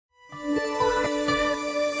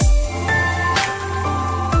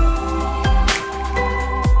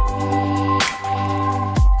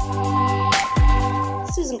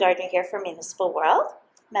Gardner here for Municipal World.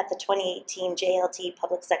 I'm at the 2018 JLT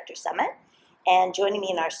Public Sector Summit, and joining me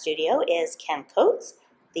in our studio is Ken Coates,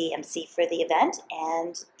 the MC for the event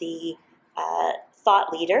and the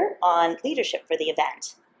thought leader on leadership for the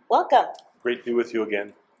event. Welcome. Great to be with you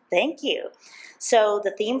again. Thank you. So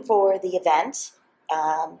the theme for the event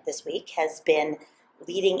this week has been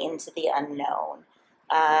leading into the unknown.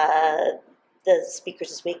 The speakers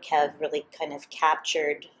this week have really kind of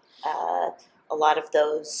captured a lot of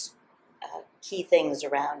those key things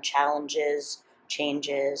around challenges,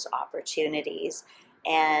 changes, opportunities.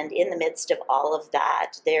 And in the midst of all of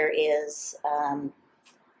that, there is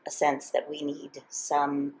a sense that we need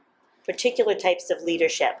some particular types of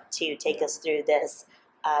leadership to take us through this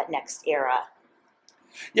next era.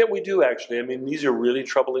 Yeah, we do actually. I mean, these are really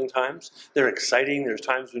troubling times. They're exciting. There's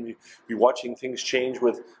times when you're watching things change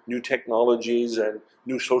with new technologies and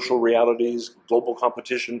new social realities, global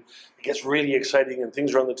competition. It gets really exciting and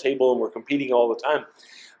things are on the table and we're competing all the time.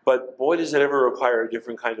 But boy, does it ever require a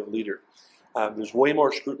different kind of leader. There's way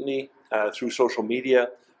more scrutiny through social media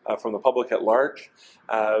from the public at large.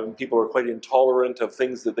 People are quite intolerant of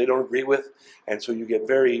things that they don't agree with, and so you get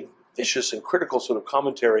very vicious and critical sort of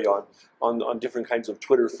commentary on different kinds of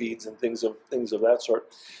Twitter feeds and things of that sort.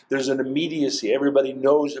 There's an immediacy. Everybody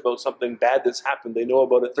knows about something bad that's happened. They know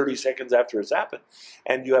about it 30 seconds after it's happened.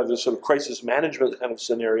 And you have this sort of crisis management kind of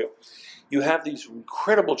scenario. You have these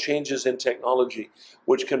incredible changes in technology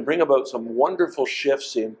which can bring about some wonderful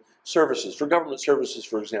shifts in services. For government services,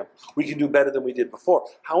 for example, we can do better than we did before.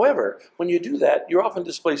 However, when you do that, you're often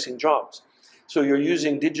displacing jobs. So you're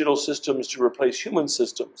using digital systems to replace human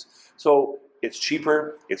systems. So it's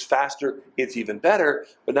cheaper, it's faster, it's even better,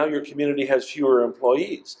 but now your community has fewer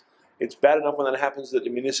employees. It's bad enough when that happens at the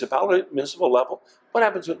municipal level. What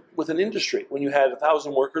happens with an industry? When you had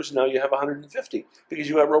 1,000 workers, now you have 150 because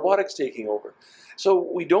you have robotics taking over. So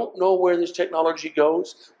we don't know where this technology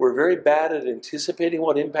goes. We're very bad at anticipating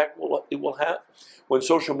what impact it will have. When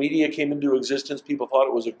social media came into existence, people thought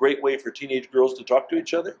it was a great way for teenage girls to talk to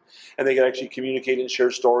each other, and they could actually communicate and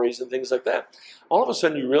share stories and things like that. All of a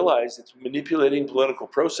sudden you realize it's manipulating political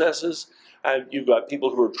processes, and you've got people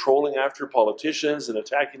who are trolling after politicians and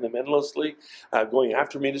attacking them endlessly, going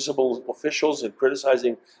after municipal officials and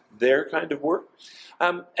criticizing their kind of work.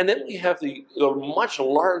 And then we have the much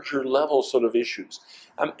larger level sort of issues.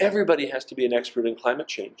 Everybody has to be an expert in climate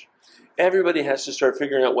change. Everybody has to start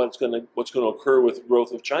figuring out what's going to occur with the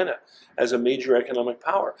growth of China as a major economic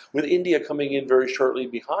power, with India coming in very shortly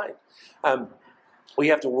behind. We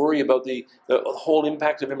have to worry about the whole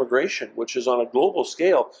impact of immigration, which is on a global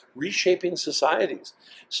scale, reshaping societies.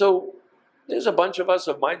 So there's a bunch of us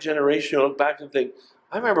of my generation who look back and think,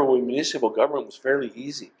 I remember when municipal government was fairly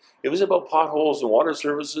easy. It was about potholes and water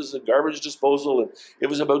services and garbage disposal, and it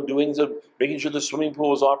was about making sure the swimming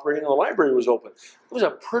pool was operating and the library was open. It was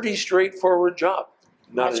a pretty straightforward job.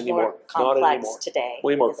 Not anymore. More complex Not anymore. Today.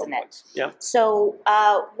 Way more isn't complex. It? Yeah. So,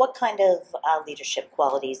 what kind of leadership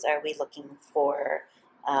qualities are we looking for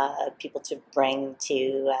people to bring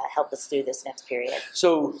to help us through this next period?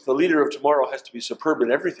 So, the leader of tomorrow has to be superb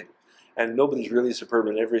in everything. And nobody's really superb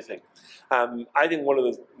in everything. I think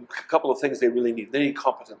a couple of things they really need. They need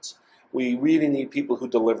competence. We really need people who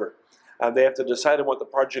deliver. They have to decide on what the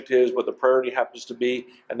project is, what the priority happens to be,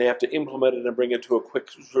 and they have to implement it and bring it to a quick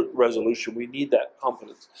resolution. We need that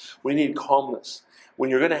competence. We need calmness. When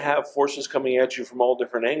you're going to have forces coming at you from all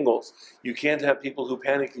different angles, you can't have people who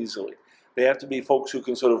panic easily. They have to be folks who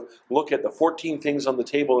can sort of look at the 14 things on the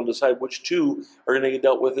table and decide which 2 are going to get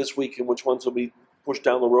dealt with this week and which ones will be pushed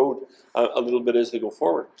down the road a little bit as they go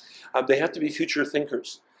forward. They have to be future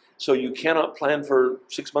thinkers. So you cannot plan for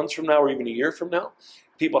 6 months from now or even a year from now.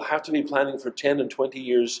 People have to be planning for 10 and 20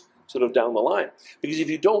 years sort of down the line. Because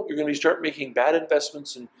if you don't, you're going to start making bad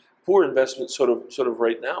investments and poor investments sort of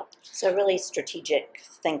right now. So really strategic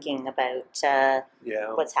thinking about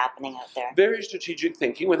what's happening out there. Very strategic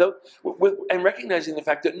thinking and recognizing the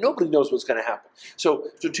fact that nobody knows what's going to happen. So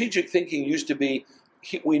strategic thinking used to be,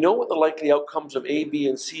 we know what the likely outcomes of A, B,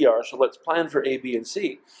 and C are, so let's plan for A, B, and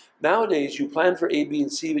C. Nowadays, you plan for A, B,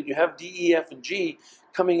 and C, but you have D, E, F, and G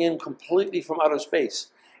coming in completely from outer space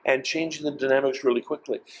and changing the dynamics really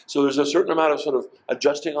quickly. So there's a certain amount of sort of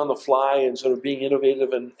adjusting on the fly and sort of being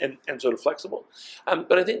innovative and sort of flexible.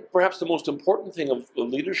 But I think perhaps the most important thing of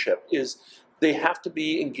leadership is they have to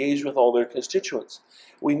be engaged with all their constituents.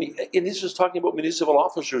 And this is talking about municipal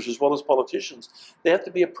officers as well as politicians. They have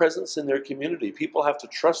to be a presence in their community. People have to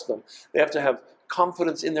trust them. They have to have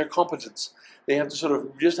confidence in their competence. They have to sort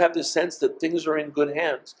of just have this sense that things are in good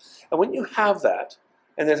hands. And when you have that,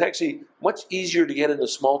 and it's actually much easier to get in a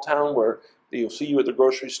small town where You'll see you at the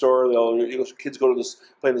grocery store. Kids go to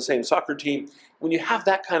play in the same soccer team. When you have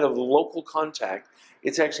that kind of local contact,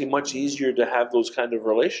 it's actually much easier to have those kind of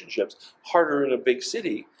relationships. Harder in a big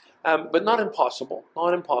city, but not impossible.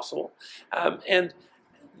 Not impossible. And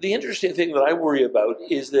the interesting thing that I worry about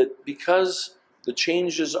is that because the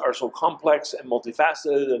changes are so complex and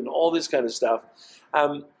multifaceted and all this kind of stuff,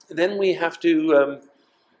 then we have to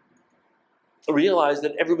realize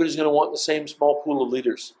that everybody's going to want the same small pool of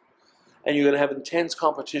leaders. And you're going to have intense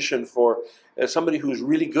competition for somebody who's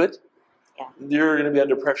really good. Yeah. They're going to be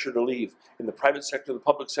under pressure to leave. In the private sector, the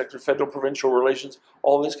public sector, federal, provincial relations,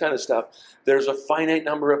 all this kind of stuff, there's a finite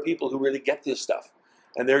number of people who really get this stuff.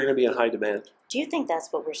 And they're going to be in high demand. Do you think that's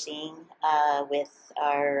what we're seeing with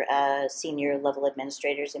our senior level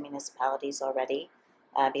administrators in municipalities already?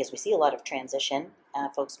 Because we see a lot of transition,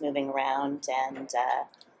 folks moving around, and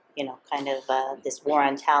kind of this war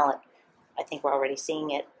on talent. I think we're already seeing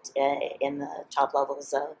it in the top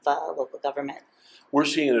levels of local government. We're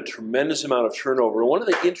seeing a tremendous amount of turnover. One of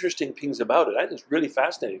the interesting things about it, I think it's really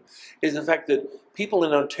fascinating, is the fact that people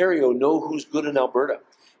in Ontario know who's good in Alberta.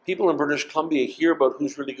 People in British Columbia hear about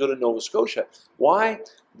who's really good in Nova Scotia. Why?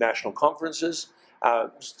 National conferences,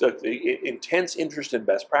 intense interest in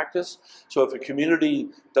best practice. So if a community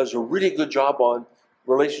does a really good job on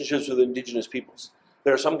relationships with Indigenous peoples,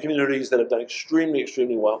 there are some communities that have done extremely,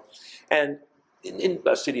 extremely well. And in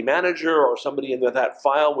a city manager or somebody in that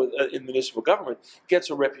file in municipal government gets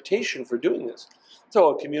a reputation for doing this. So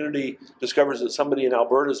a community discovers that somebody in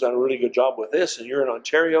Alberta has done a really good job with this, and you're in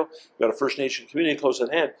Ontario, you've got a First Nation community close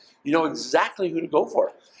at hand, you know exactly who to go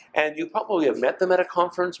for. And you probably have met them at a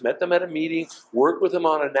conference, met them at a meeting, worked with them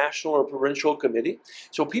on a national or provincial committee.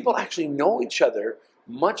 So people actually know each other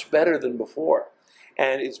much better than before.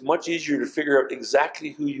 And it's much easier to figure out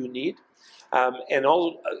exactly who you need. And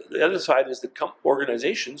the other side is that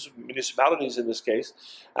organizations, municipalities in this case,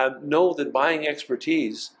 know that buying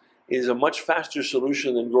expertise is a much faster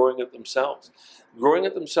solution than growing it themselves. Growing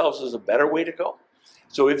it themselves is a better way to go.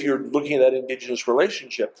 So if you're looking at that Indigenous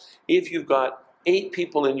relationship, if you've got 8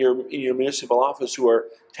 people in your municipal office who are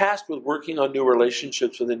tasked with working on new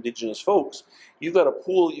relationships with Indigenous folks, you've got a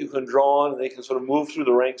pool you can draw on, and they can sort of move through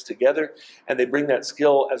the ranks together, and they bring that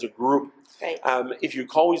skill as a group. Right. If you're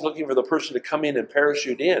always looking for the person to come in and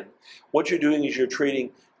parachute in, what you're doing is you're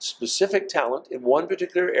trading specific talent in one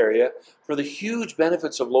particular area for the huge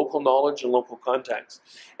benefits of local knowledge and local contacts.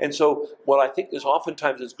 And so what I think is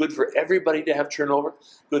oftentimes it's good for everybody to have turnover,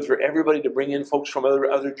 good for everybody to bring in folks from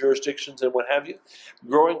other jurisdictions and what have you.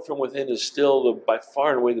 Growing from within is still by far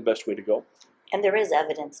and away the best way to go. And there is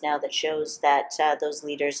evidence now that shows that those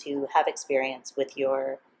leaders who have experience with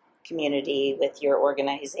your community, with your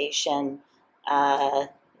organization,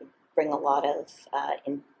 bring a lot of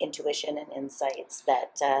intuition and insights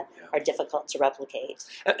that are difficult to replicate.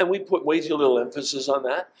 And we put way too little emphasis on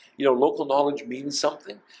that. You know, local knowledge means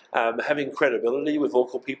something. Having credibility with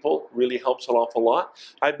local people really helps an awful lot.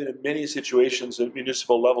 I've been in many situations at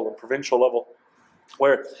municipal level and provincial level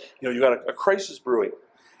where, you got a crisis brewing,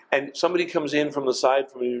 and somebody comes in from the side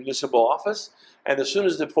from a municipal office, and as soon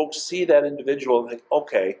as the folks see that individual and think,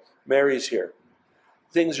 okay, Mary's here,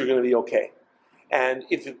 things are going to be okay. And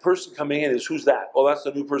if the person coming in is, who's that? Well, that's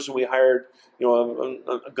the new person we hired, a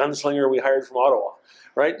gunslinger we hired from Ottawa,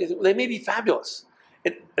 right? They may be fabulous,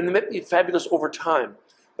 and they may be fabulous over time,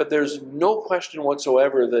 but there's no question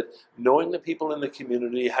whatsoever that knowing the people in the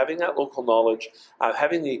community, having that local knowledge,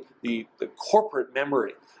 having the corporate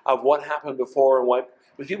memory of what happened before and what,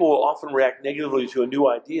 people will often react negatively to a new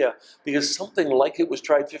idea because something like it was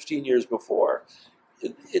tried 15 years before.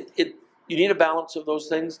 You need a balance of those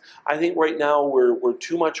things. I think right now we're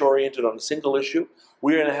too much oriented on a single issue.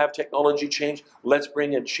 We're going to have technology change. Let's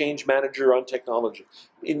bring a change manager on technology.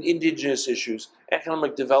 In Indigenous issues,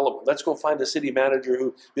 economic development, let's go find a city manager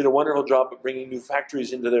who did a wonderful job of bringing new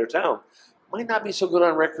factories into their town. Might not be so good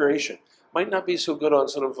on recreation. Might not be so good on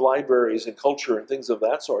sort of libraries and culture and things of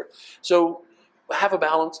that sort. So have a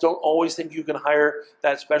balance. Don't always think you can hire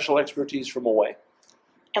that special expertise from away.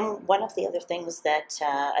 And one of the other things that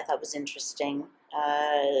I thought was interesting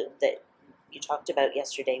that you talked about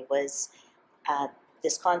yesterday was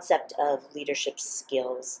this concept of leadership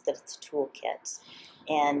skills, that it's a toolkit.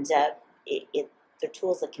 And they're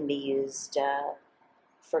tools that can be used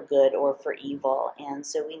for good or for evil. And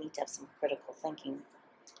so we need to have some critical thinking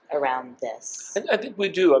around this. I think we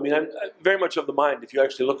do. I mean, I'm very much of the mind, if you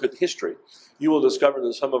actually look at history, you will discover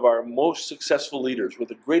that some of our most successful leaders with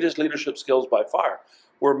the greatest leadership skills by far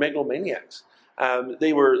were megalomaniacs.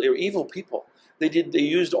 They were evil people. They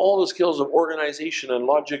used all the skills of organization and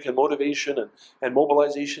logic and motivation and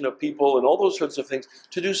mobilization of people and all those sorts of things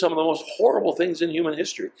to do some of the most horrible things in human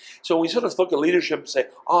history. So we sort of look at leadership and say,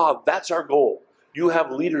 that's our goal. You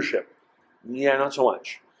have leadership. Yeah, not so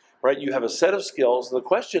much. Right? You have a set of skills. The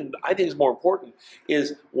question I think is more important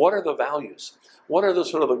is, what are the values? What are the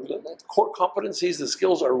sort of the core competencies? The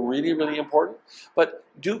skills are really, really important. But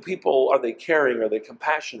are they caring? Are they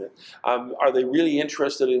compassionate? Are they really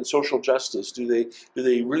interested in social justice? Do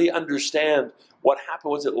they really understand what happened?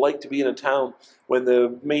 What's it like to be in a town when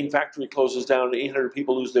the main factory closes down and 800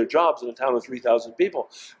 people lose their jobs in a town of 3,000 people?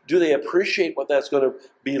 Do they appreciate what that's going to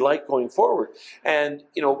be like going forward? And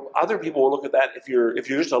other people will look at that if you're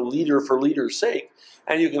just a leader for leader's sake,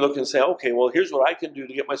 and you can look and say, okay, well, here's what I can do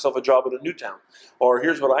to get myself a job in a new town, or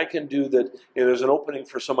here's what I can do that there's an opening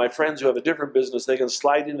for some of my friends who have a different business. They can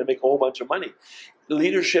slide in and make a whole bunch of money.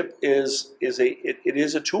 Leadership is a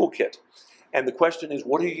toolkit. And the question is,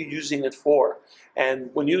 what are you using it for? And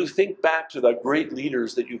when you think back to the great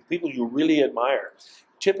leaders people you really admire,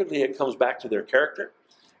 typically it comes back to their character,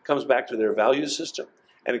 it comes back to their value system,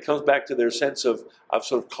 and it comes back to their sense of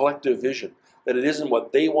sort of collective vision. That it isn't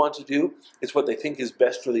what they want to do, it's what they think is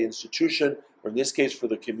best for the institution, or in this case, for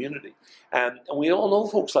the community. And we all know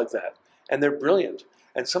folks like that, and they're brilliant.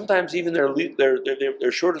 And sometimes even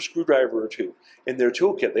they're short a screwdriver or two in their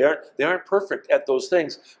toolkit. They aren't perfect at those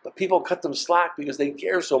things, but people cut them slack because they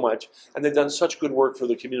care so much, and they've done such good work for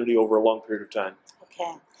the community over a long period of time.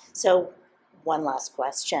 Okay, so one last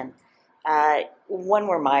question. When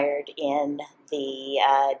we're mired in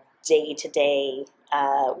the day-to-day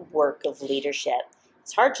work of leadership,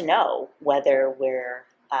 it's hard to know whether we're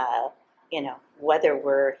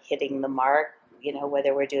hitting the mark,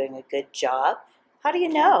 whether we're doing a good job. How do you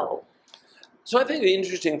know? So I think the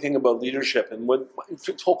interesting thing about leadership, and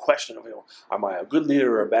this whole question of, am I a good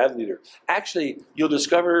leader or a bad leader? Actually, you'll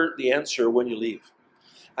discover the answer when you leave.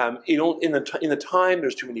 In the time,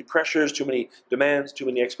 there's too many pressures, too many demands, too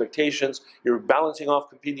many expectations. You're balancing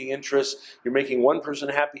off competing interests. You're making one person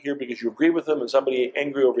happy here because you agree with them, and somebody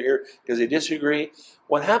angry over here because they disagree.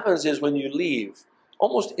 What happens is when you leave,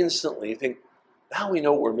 almost instantly, you think, now we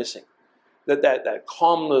know what we're missing. That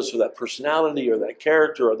calmness or that personality or that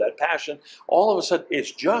character or that passion, all of a sudden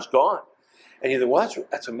it's just gone. And you think, well,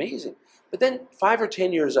 that's amazing. But then 5 or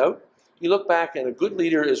 10 years out, you look back and a good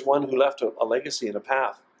leader is one who left a legacy and a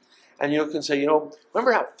path. And you can say,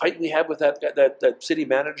 remember how fight we had with that city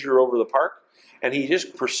manager over the park? And he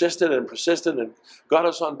just persisted and got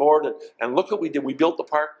us on board. And look what we did. We built the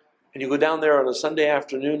park. And you go down there on a Sunday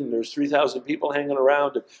afternoon and there's 3,000 people hanging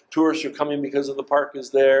around and tourists are coming because of the park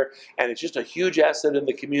is there. And it's just a huge asset in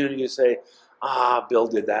the community. You say, Bill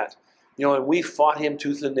did that. And we fought him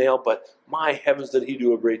tooth and nail, but my heavens, did he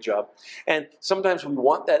do a great job. And sometimes we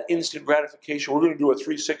want that instant gratification. We're going to do a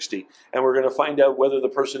 360 and we're going to find out whether the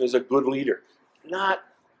person is a good leader. Not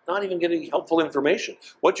even getting helpful information.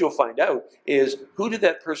 What you'll find out is, who did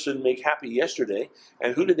that person make happy yesterday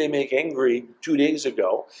and who did they make angry 2 days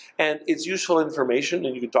ago? And it's useful information,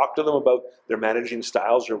 and you can talk to them about their managing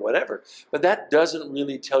styles or whatever, but that doesn't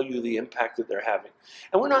really tell you the impact that they're having.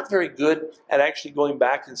 And we're not very good at actually going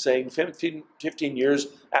back and saying 15 years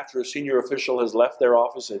after a senior official has left their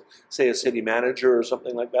office, say a city manager or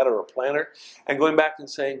something like that, or a planner, and going back and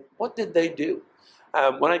saying, what did they do?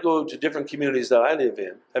 When I go to different communities that I live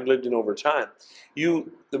in, I've lived in over time,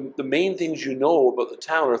 the main things you know about the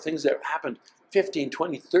town are things that happened 15,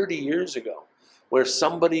 20, 30 years ago, where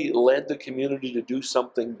somebody led the community to do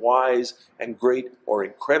something wise and great or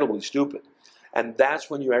incredibly stupid. And that's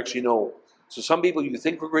when you actually know. So some people you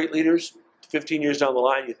think were great leaders, 15 years down the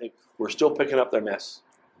line, you think, we're still picking up their mess.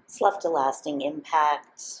 It's left a lasting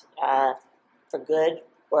impact for good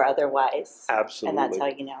or otherwise. Absolutely. And that's how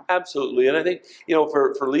you know. Absolutely. And I think,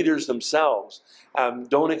 for leaders themselves,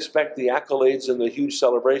 don't expect the accolades and the huge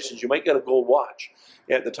celebrations. You might get a gold watch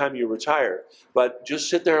at the time you retire, but just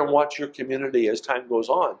sit there and watch your community as time goes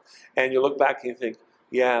on. And you look back and you think,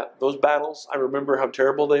 yeah, those battles, I remember how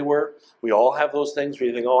terrible they were. We all have those things where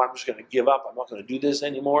you think, I'm just going to give up. I'm not going to do this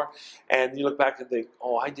anymore. And you look back and think,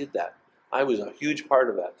 I did that. I was a huge part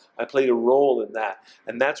of that. I played a role in that.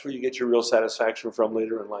 And that's where you get your real satisfaction from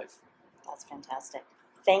later in life. That's fantastic.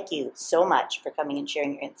 Thank you so much for coming and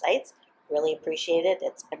sharing your insights. Really appreciate it.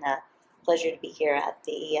 It's been a pleasure to be here at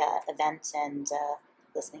the event and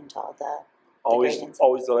listening to all the great insights.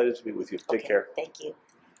 Always delighted to be with you. Take care. Thank you.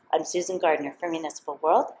 I'm Susan Gardner from Municipal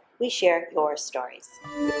World. We share your stories.